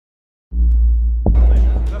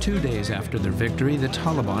2 days after their victory, the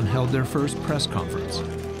Taliban held their first press conference.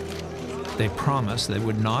 They promised they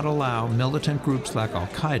would not allow militant groups like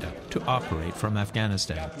Al-Qaeda to operate from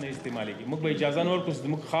Afghanistan.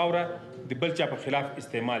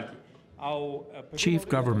 Chief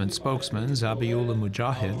government spokesman Zabiullah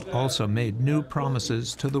Mujahid also made new promises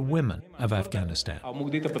to the women of Afghanistan.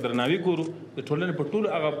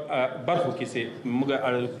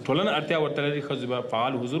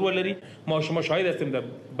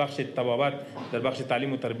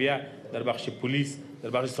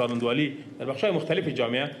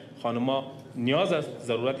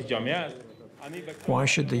 Why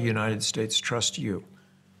should the United States trust you?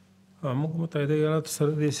 موږ متحده ایالاتو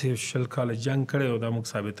سره د 40 کال جنگ کړی او دا موږ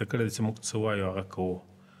ثابت کړی چې موږ څه وایو هغه کوو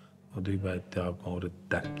او دوی باید دا مورد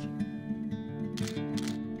درک کړي.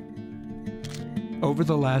 Over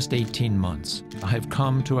the last 18 months, I have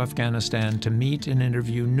come to Afghanistan to meet and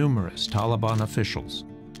interview numerous Taliban officials.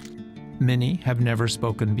 Many have never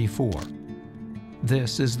spoken before.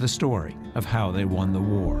 This is the story of how they won the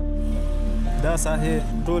war. دا ساحه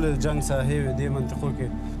ټول جنگ ساحه د منطقو کې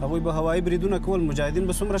هغوی به هوایي بریدونه کول مجاهدین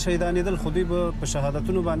به څومره شهیدانېدل خو دوی به په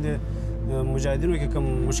شهادتونو باندې مجاهدینو کې کوم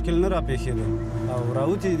مشکل نه راپېښېده او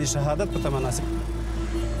راوتي د شهادت په تمناسب.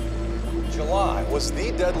 July was the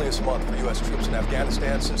deadliest month for U.S. troops in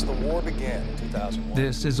Afghanistan since the war began in 2001.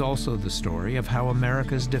 This is also the story of how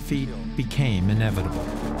America's defeat became inevitable.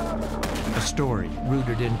 A story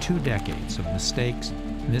rooted in 2 decades of mistakes,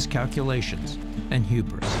 miscalculations, and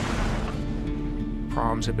hubris.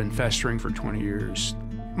 Problems have been festering for 20 years.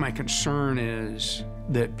 My concern is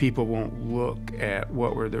that people won't look at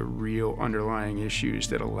what were the real underlying issues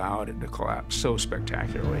that allowed it to collapse so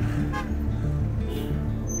spectacularly.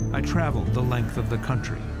 I traveled the length of the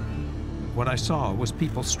country. What I saw was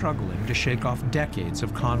people struggling to shake off decades of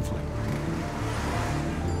conflict.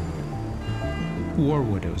 War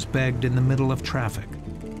widows begged in the middle of traffic,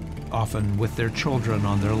 often with their children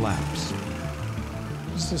on their laps.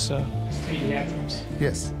 Is this pediatrics?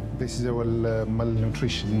 Yes, this is our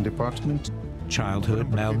malnutrition department. Childhood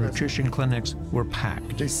malnutrition clinics were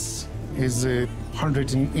packed. This is a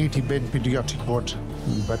 180-bed pediatric ward,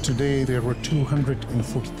 but today there were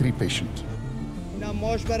 243 patients.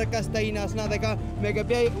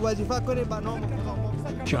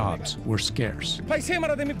 Jobs were scarce.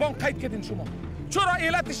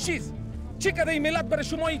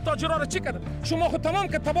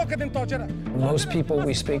 Most people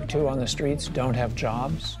we speak to on the streets don't have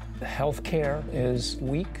jobs. The health care is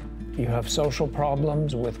weak. You have social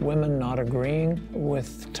problems with women not agreeing with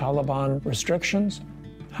Taliban restrictions.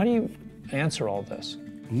 How do you answer all this?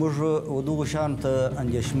 موږ ودغه شان ته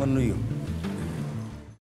اندېښمن نه یو